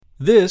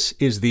This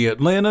is the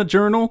Atlanta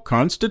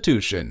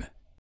Journal-Constitution.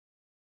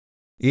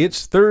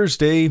 It's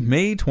Thursday,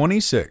 May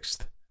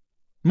 26th.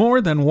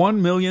 More than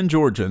 1 million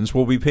Georgians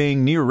will be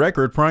paying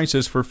near-record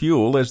prices for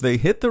fuel as they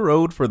hit the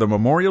road for the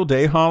Memorial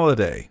Day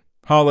holiday.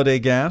 Holiday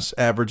gas,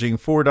 averaging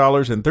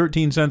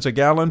 $4.13 a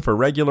gallon for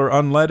regular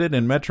unleaded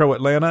in Metro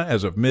Atlanta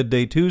as of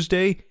midday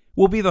Tuesday,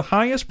 will be the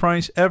highest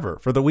price ever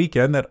for the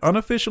weekend that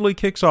unofficially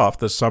kicks off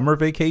the summer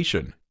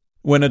vacation.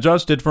 When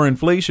adjusted for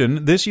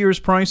inflation, this year's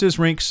prices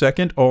rank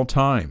second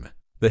all-time.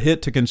 The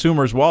hit to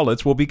consumers'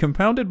 wallets will be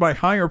compounded by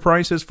higher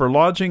prices for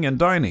lodging and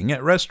dining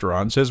at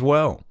restaurants as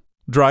well.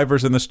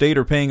 Drivers in the state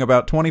are paying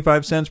about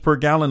 25 cents per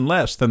gallon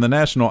less than the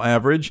national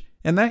average,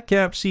 and that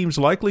gap seems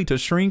likely to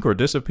shrink or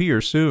disappear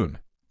soon.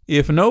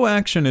 If no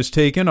action is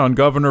taken on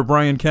Governor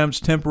Brian Kemp's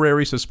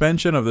temporary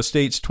suspension of the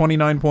state's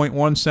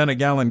 29.1 cent a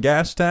gallon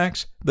gas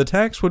tax, the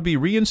tax would be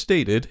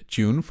reinstated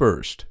June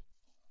 1st.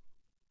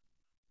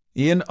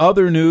 In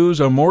other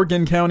news, a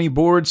Morgan County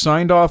board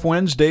signed off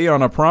Wednesday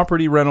on a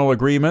property rental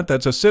agreement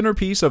that's a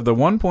centerpiece of the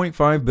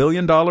 $1.5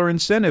 billion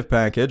incentive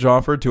package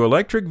offered to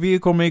electric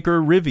vehicle maker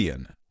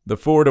Rivian. The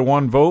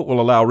 4-1 vote will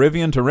allow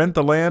Rivian to rent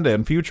the land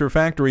and future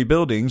factory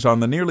buildings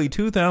on the nearly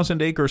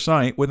 2,000-acre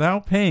site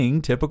without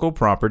paying typical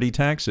property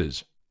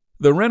taxes.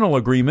 The rental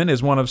agreement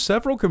is one of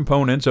several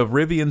components of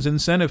Rivian's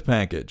incentive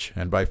package,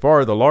 and by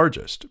far the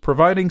largest,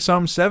 providing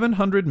some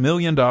 $700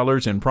 million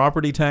in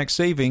property tax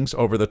savings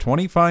over the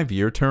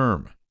 25-year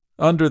term.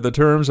 Under the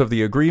terms of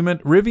the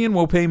agreement, Rivian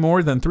will pay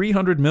more than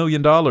 $300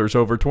 million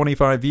over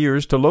 25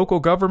 years to local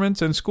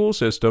governments and school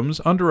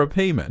systems under a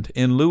payment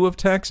in lieu of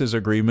taxes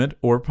agreement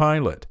or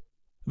pilot.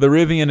 The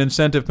Rivian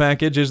incentive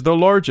package is the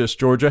largest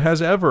Georgia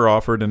has ever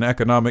offered an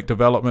economic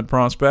development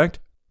prospect.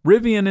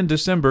 Rivian in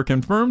December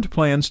confirmed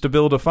plans to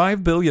build a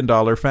 $5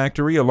 billion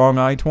factory along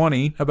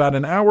I-20 about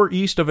an hour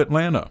east of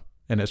Atlanta,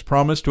 and has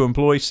promised to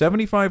employ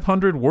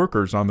 7,500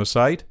 workers on the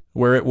site,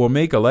 where it will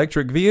make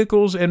electric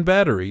vehicles and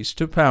batteries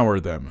to power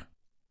them.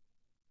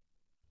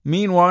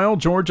 Meanwhile,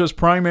 Georgia's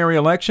primary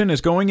election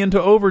is going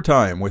into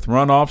overtime with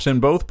runoffs in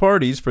both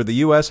parties for the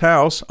U.S.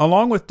 House,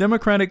 along with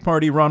Democratic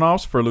Party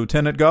runoffs for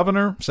Lieutenant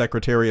Governor,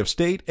 Secretary of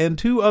State, and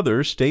 2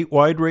 other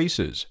statewide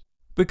races.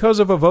 Because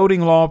of a voting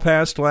law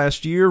passed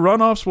last year,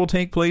 runoffs will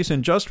take place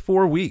in just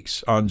 4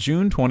 weeks, on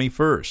June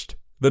 21st.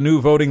 The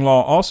new voting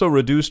law also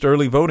reduced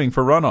early voting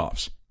for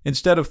runoffs.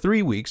 Instead of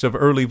 3 weeks of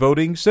early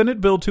voting, Senate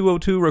Bill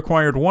 202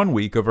 required 1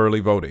 week of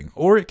early voting,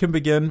 or it can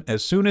begin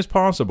as soon as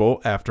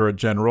possible after a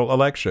general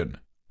election.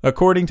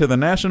 According to the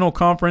National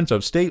Conference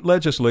of State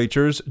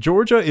Legislatures,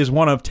 Georgia is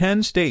one of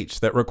 10 states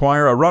that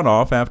require a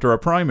runoff after a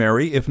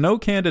primary if no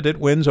candidate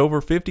wins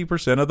over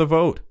 50% of the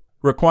vote.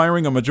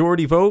 Requiring a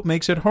majority vote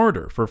makes it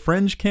harder for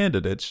fringe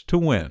candidates to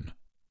win.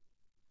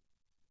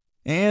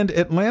 And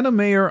Atlanta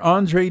Mayor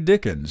Andre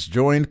Dickens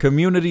joined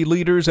community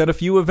leaders at a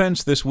few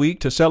events this week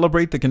to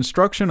celebrate the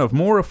construction of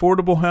more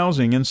affordable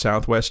housing in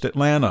southwest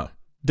Atlanta.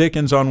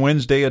 Dickens on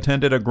Wednesday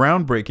attended a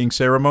groundbreaking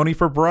ceremony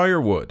for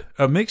Briarwood,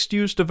 a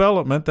mixed-use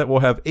development that will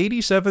have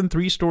 87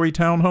 three-story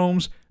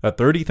townhomes, a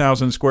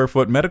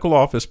 30,000-square-foot medical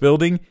office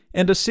building,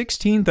 and a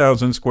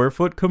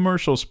 16,000-square-foot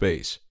commercial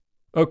space.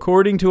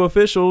 According to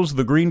officials,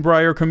 the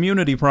Greenbrier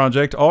Community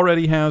Project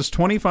already has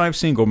 25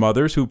 single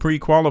mothers who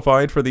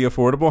pre-qualified for the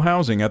affordable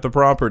housing at the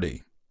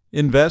property.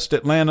 Invest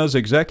Atlanta's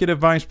Executive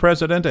Vice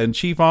President and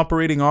Chief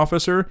Operating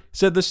Officer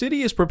said the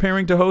city is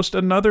preparing to host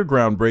another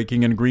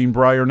groundbreaking in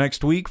Greenbrier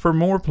next week for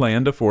more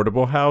planned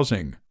affordable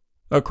housing.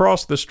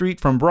 Across the street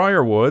from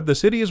Briarwood, the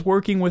city is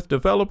working with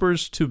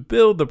developers to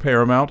build the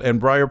Paramount and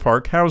Briar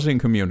Park housing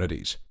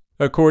communities.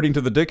 According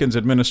to the Dickens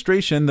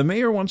administration, the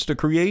mayor wants to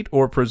create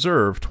or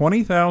preserve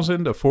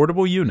 20,000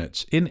 affordable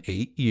units in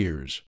 8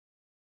 years.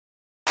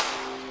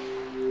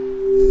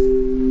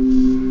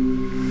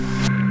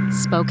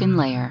 Spoken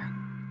Layer.